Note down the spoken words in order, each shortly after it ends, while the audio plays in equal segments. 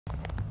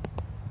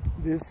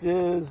This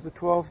is the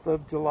 12th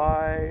of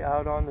July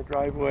out on the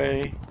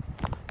driveway.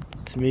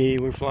 It's me,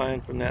 we're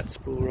flying from that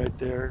spool right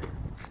there.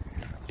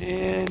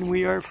 And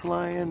we are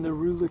flying the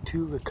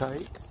Rulatula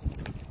kite.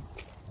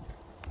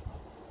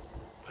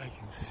 If I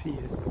can see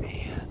it,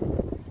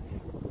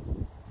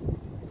 man.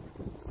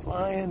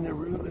 Flying the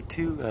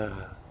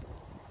Rulatula.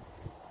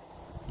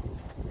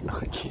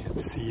 I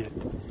can't see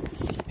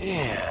it.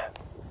 Man.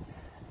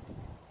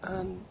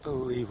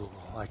 Unbelievable.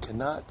 I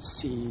cannot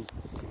see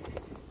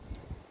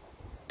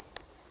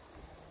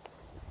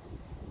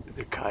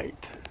the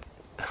kite.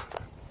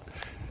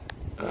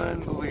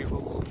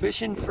 Unbelievable.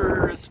 Fishing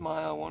for a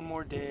smile one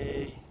more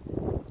day.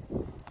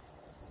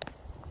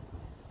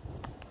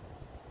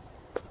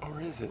 Or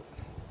is it?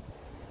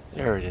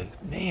 There it is.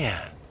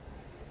 Man,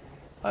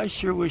 I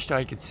sure wished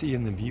I could see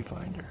in the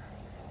viewfinder.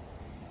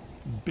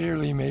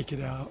 Barely make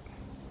it out.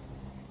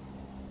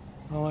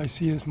 All I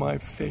see is my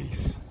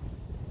face.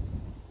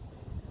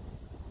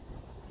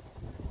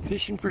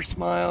 Fishing for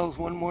smiles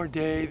one more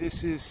day. This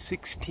is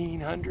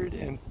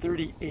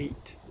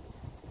 1638.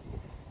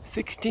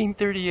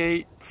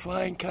 1638,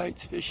 flying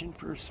kites, fishing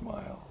for a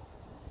smile.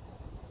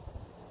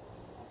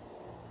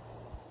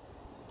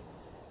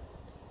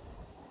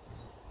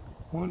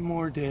 One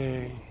more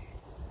day.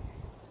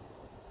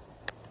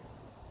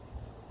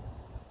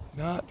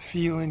 Not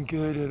feeling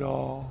good at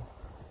all.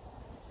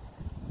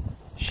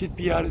 Should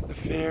be out at the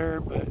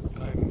fair, but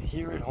I'm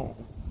here at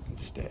home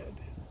instead.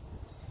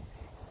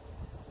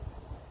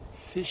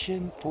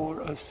 Fishing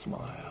for a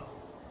smile.